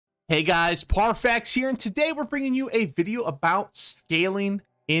Hey guys, Parfax here, and today we're bringing you a video about scaling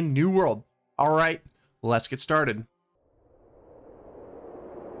in New World. All right, let's get started.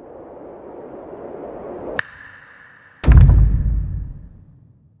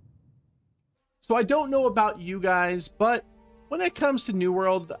 So I don't know about you guys, but when it comes to New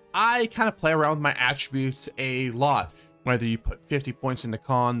World, I kind of play around with my attributes a lot. Whether you put 50 points into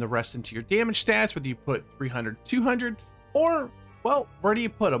con, the rest into your damage stats, whether you put 300, 200, or well, where do you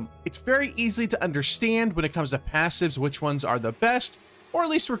put them? It's very easy to understand when it comes to passives which ones are the best, or at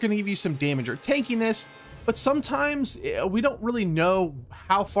least we're going to give you some damage or tankiness, but sometimes we don't really know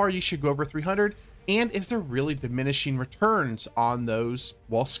how far you should go over 300, and is there really diminishing returns on those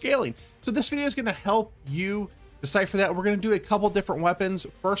while scaling? So this video is going to help you decipher that. We're going to do a couple different weapons.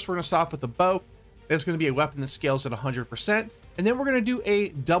 First, we're going to start off with the bow. It's going to be a weapon that scales at 100%, and then we're going to do a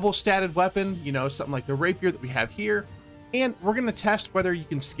double statted weapon, you know, something like the Rapier that we have here. And we're going to test whether you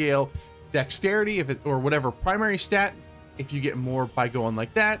can scale dexterity or whatever primary stat if you get more by going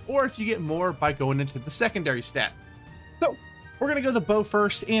like that, or if you get more by going into the secondary stat. So we're going to go the bow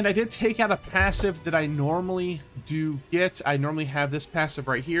first, and I did take out a passive that I normally do get. I normally have this passive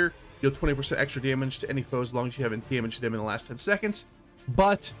right here. Deal 20% extra damage to any foe as long as you haven't damaged them in the last 10 seconds.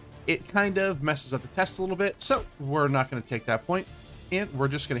 But it kind of messes up the test a little bit, so we're not going to take that point. And we're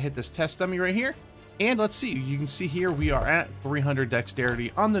just going to hit this test dummy right here. And let's see, you can see here we are at 300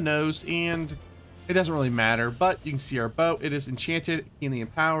 dexterity on the nose, and it doesn't really matter, but you can see our bow. It is enchanted, keenly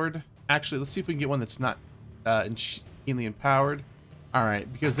empowered. Actually, let's see if we can get one that's not keenly empowered. All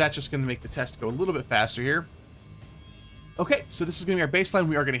right, because that's just going to make the test go a little bit faster here. Okay, so this is going to be our baseline.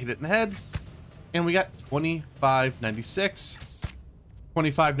 We are going to hit it in the head, and we got 2596.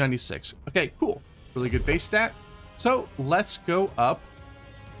 2596. Okay, cool. Really good base stat. So let's go up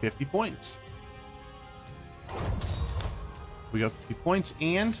 50 points. We got 50 points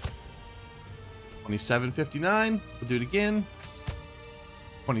and 2759. We'll do it again.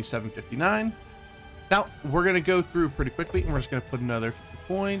 2759. Now we're going to go through pretty quickly, and we're just going to put another 50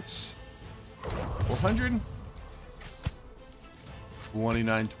 points. 400.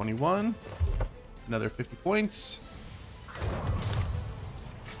 2921. Another 50 points.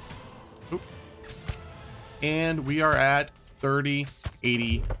 Oop. And we are at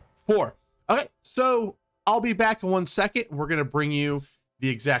 3084. Okay, so I'll be back in 1 second. We're going to bring you the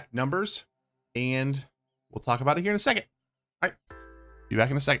exact numbers, and we'll talk about it here in a second. All right, be back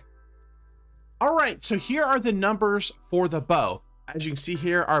in a second. All right, so here are the numbers for the bow. As you can see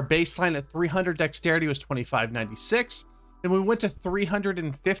here, our baseline at 300 dexterity was 2596. Then we went to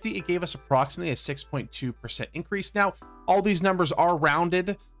 350. It gave us approximately a 6.2% increase. Now, all these numbers are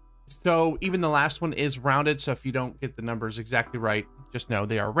rounded, so even the last one is rounded. So if you don't get the numbers exactly right, just know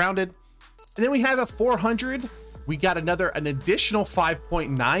they are rounded. And then we have a 400. We got an additional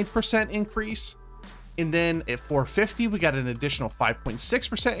 5.9% increase. And then at 450, we got an additional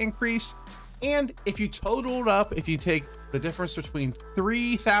 5.6% increase. And if you total it up, if you take the difference between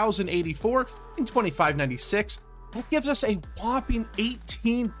 3084 and 2596, that gives us a whopping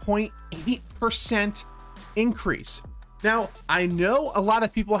 18.8% increase. Now, I know a lot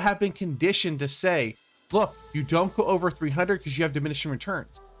of people have been conditioned to say, look, you don't go over 300 because you have diminishing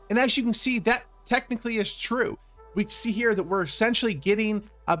returns. And as you can see, that technically is true. We see here that we're essentially getting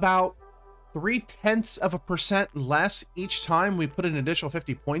about 0.3% less each time we put an additional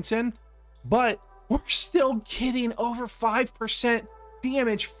 50 points in, but we're still getting over 5%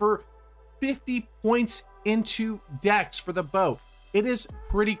 damage for 50 points into dex for the bow. It is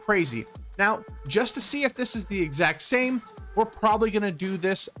pretty crazy. Now, just to see if this is the exact same, we're probably going to do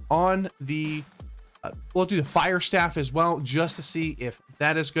this on the we'll do the FireStaff as well, just to see if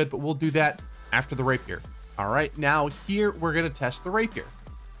that is good, but we'll do that after the Rapier. All right, now here we're going to test the Rapier.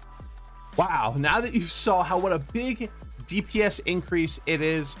 Wow, now that you saw what a big DPS increase it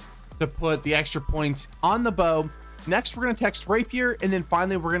is to put the extra points on the bow, next we're going to test Rapier, and then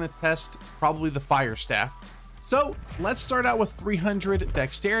finally we're going to test probably the FireStaff. So let's start out with 300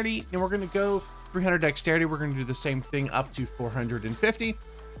 dexterity, and we're going to go 300 dexterity. We're going to do the same thing up to 450.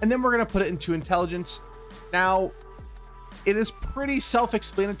 And then we're going to put it into intelligence. Now, it is pretty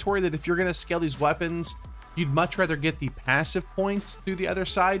self-explanatory that if you're going to scale these weapons, you'd much rather get the passive points through the other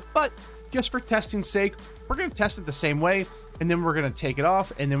side. But just for testing's sake, we're going to test it the same way. And then we're going to take it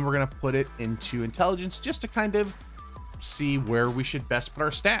off, and then we're going to put it into intelligence just to kind of see where we should best put our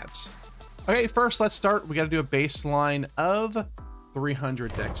stats. Okay, first let's start. We got to do a baseline of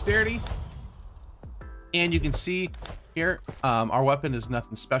 300 dexterity. And you can see here, our weapon is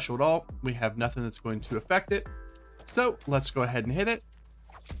nothing special at all. We have nothing that's going to affect it. So let's go ahead and hit it.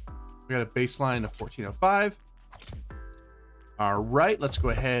 We got a baseline of 1405. All right, let's go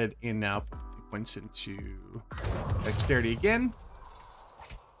ahead and now put 50 points into dexterity again.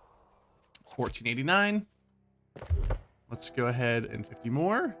 1489. Let's go ahead and 50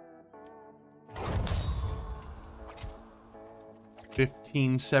 more.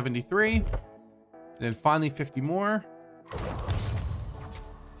 1573. And then finally 50 more.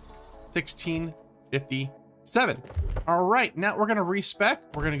 1657. All right, now we're gonna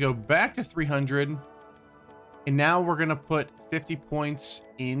respec. We're gonna go back to 300. And now we're gonna put 50 points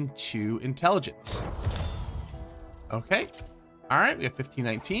into intelligence. Okay. All right, we have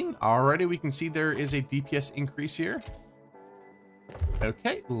 1519. Already we can see there is a DPS increase here.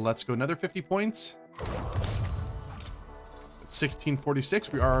 Okay, let's go another 50 points.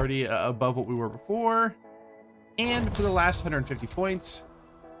 1646, we're already above what we were before. And for the last 150 points,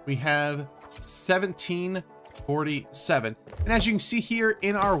 we have 1747. And as you can see here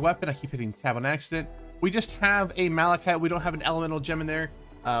in our weapon, I keep hitting tab on accident. We just have a Malachite. We don't have an elemental gem in there.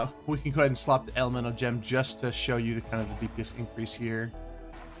 We can go ahead and slap the elemental gem just to show you the kind of the DPS increase here.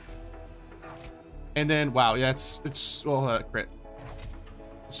 And then, wow, yeah, it's well, crit.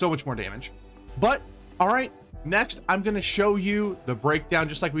 So much more damage. But, all right, next I'm going to show you the breakdown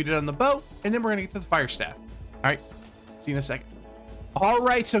just like we did on the bow, and then we're going to get to the FireStaff. All right, see you in a second. All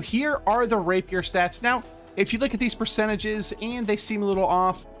right, so here are the Rapier stats. Now, if you look at these percentages and they seem a little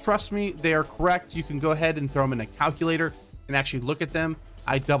off, trust me, they are correct. You can go ahead and throw them in a calculator and actually look at them.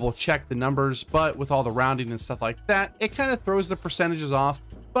 I double check the numbers, but with all the rounding and stuff like that, it kind of throws the percentages off.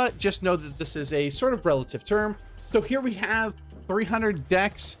 But just know that this is a sort of relative term. So here we have 300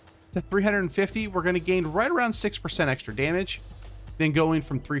 dex to 350. We're going to gain right around 6% extra damage. Then going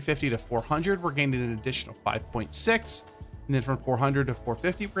from 350 to 400, we're gaining an additional 5.6. And then from 400 to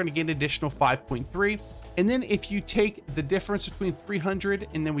 450, we're going to gain an additional 5.3. And then if you take the difference between 300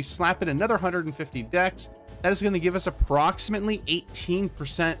 and then we slap in another 150 dex, that is going to give us approximately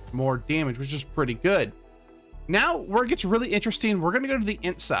 18% more damage, which is pretty good. Now, where it gets really interesting, we're going to go to the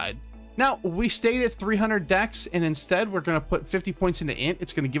int side. Now, we stayed at 300 dex, and instead we're going to put 50 points into int.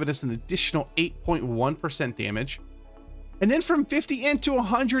 It's going to give us an additional 8.1% damage. And then from 50 int to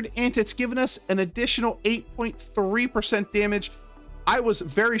 100 int, it's given us an additional 8.3% damage. I was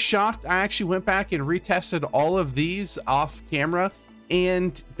very shocked. I actually went back and retested all of these off camera,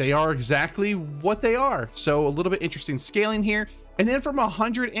 and they are exactly what they are. So a little bit interesting scaling here. And then from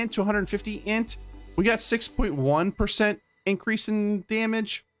 100 int to 150 int, we got 6.1% increase in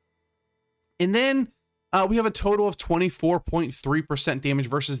damage. And then we have a total of 24.3% damage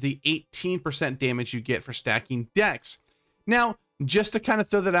versus the 18% damage you get for stacking dex. Now, just to kind of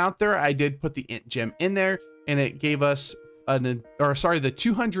throw that out there, I did put the int gem in there, and it gave us the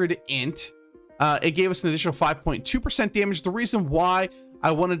 200 int. It gave us an additional 5.2% damage. The reason why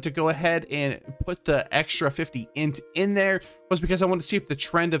I wanted to go ahead and put the extra 50 int in there was because I wanted to see if the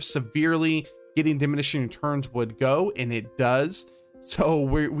trend of severely getting diminishing returns would go, and it does. So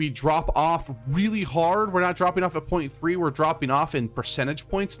we drop off really hard. We're not dropping off at 0.3. We're dropping off in percentage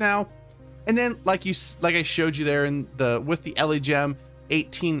points now. And then like I showed you there in with the LA gem,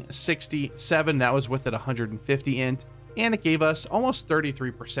 1867, that was with it 150 int, and it gave us almost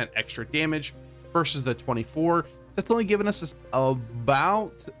 33% extra damage versus the 24. That's only given us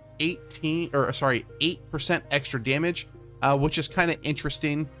about 8% extra damage, which is kind of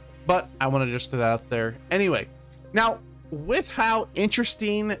interesting, but I want to just throw that out there anyway. Now, with how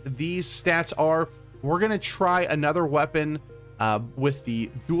interesting these stats are, we're going to try another weapon with the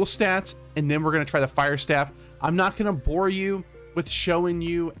dual stats, and then we're going to try the FireStaff. I'm not going to bore you with showing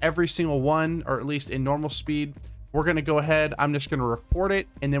you every single one, or at least in normal speed. We're going to go ahead, I'm just going to record it,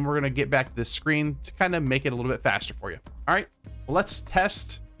 and then we're going to get back to the screen to kind of make it a little bit faster for you. All right, let's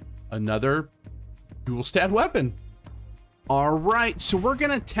test another dual stat weapon. All right, so we're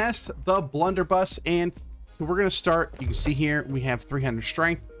going to test the Blunderbuss, and so we're going to start. You can see here we have 300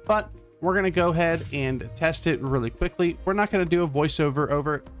 strength, but we're going to go ahead and test it really quickly. We're not going to do a voiceover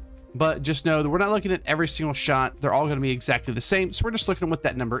over it, but just know that we're not looking at every single shot. They're all going to be exactly the same. So we're just looking at what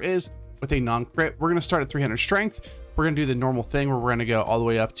that number is with a non-crit. We're going to start at 300 strength. We're going to do the normal thing where we're going to go all the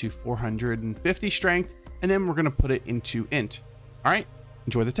way up to 450 strength, and then we're going to put it into int. All right,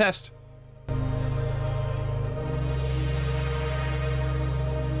 enjoy the test.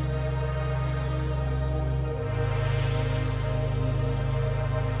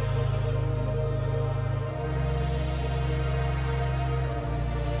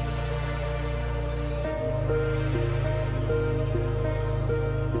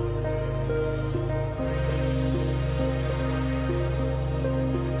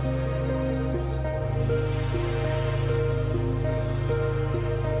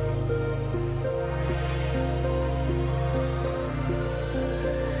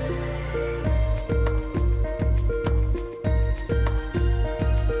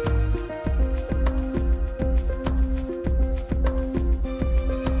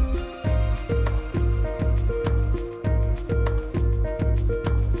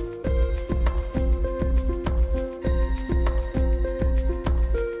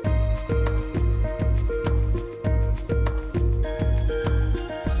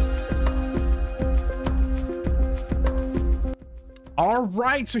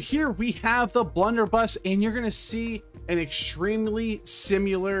 right, so here we have the Blunderbuss, and you're gonna see an extremely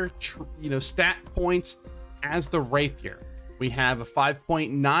similar, stat points as the Rapier. We have a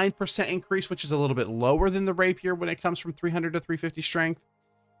 5.9% increase, which is a little bit lower than the Rapier when it comes from 300 to 350 strength.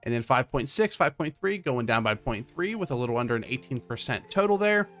 And then 5.6, 5.3 going down by 0.3 with a little under an 18% total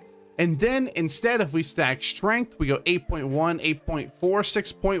there. And then instead, if we stack strength, we go 8.1, 8.4,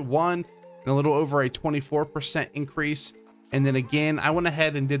 6.1, and a little over a 24% increase. And then again, I went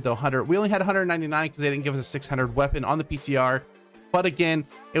ahead and did the 100. We only had 199 because they didn't give us a 600 weapon on the PTR. But again,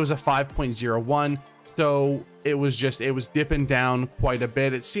 it was a 5.01. So it was dipping down quite a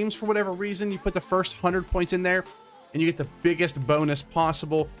bit. It seems for whatever reason, you put the first 100 points in there and you get the biggest bonus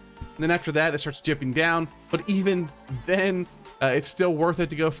possible. And then after that, it starts dipping down. But even then, it's still worth it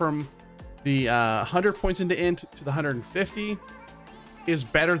to go from the 100 points into int to the 150 is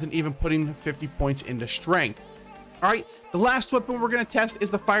better than even putting 50 points into strength. All right, the last weapon we're going to test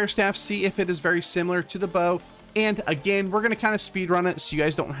is the FireStaff, see if it is very similar to the bow. And again, we're going to kind of speed run it so you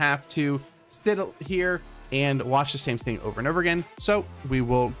guys don't have to sit here and watch the same thing over and over again. So we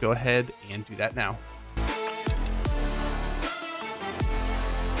will go ahead and do that now.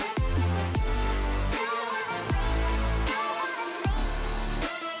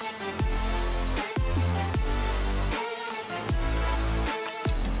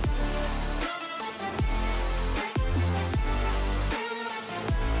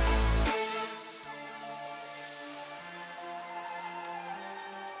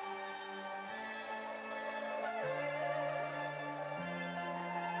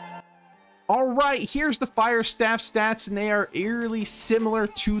 All right, here's the FireStaff stats, and they are eerily similar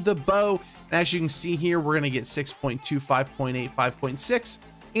to the bow. And as you can see here, we're going to get 6.2, 5.8, 5.6,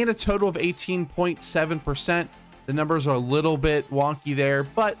 and a total of 18.7%. The numbers are a little bit wonky there,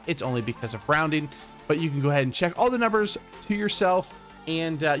 but it's only because of rounding. But you can go ahead and check all the numbers to yourself,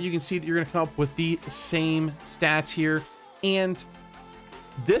 and you can see that you're going to come up with the same stats here. And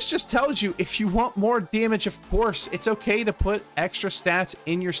this just tells you if you want more damage, of course, it's okay to put extra stats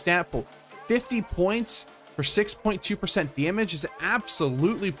in your stat pool. 50 points for 6.2% damage is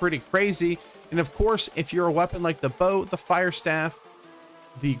absolutely pretty crazy. And of course, if you're a weapon like the bow, the FireStaff,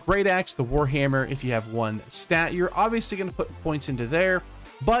 the Great Axe, the Warhammer, if you have one stat, you're obviously going to put points into there.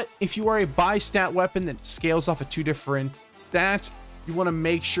 But if you are a bi-stat weapon that scales off of 2 different stats, you want to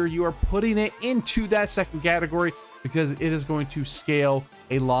make sure you are putting it into that second category because it is going to scale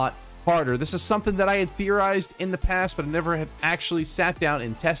a lot harder. This is something that I had theorized in the past, but I never had actually sat down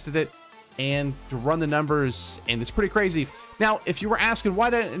and tested it and to run the numbers, and it's pretty crazy. Now, if you were asking why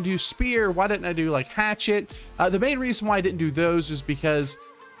didn't I do spear, why didn't I do like hatchet, the main reason why I didn't do those is because,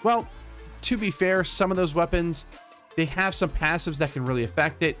 well, to be fair, some of those weapons, they have some passives that can really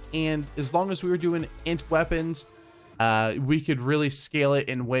affect it, and as long as we were doing int weapons, we could really scale it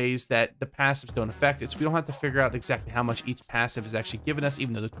in ways that the passives don't affect it, so we don't have to figure out exactly how much each passive is actually giving us,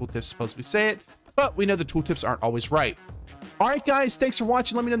 even though the tooltips supposedly say it, but we know the tooltips aren't always right. All right, guys, thanks for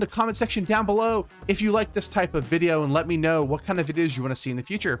watching. Let me know in the comment section down below if you like this type of video, and let me know what kind of videos you want to see in the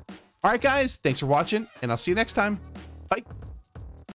future. All right, guys, thanks for watching, and I'll see you next time. Bye.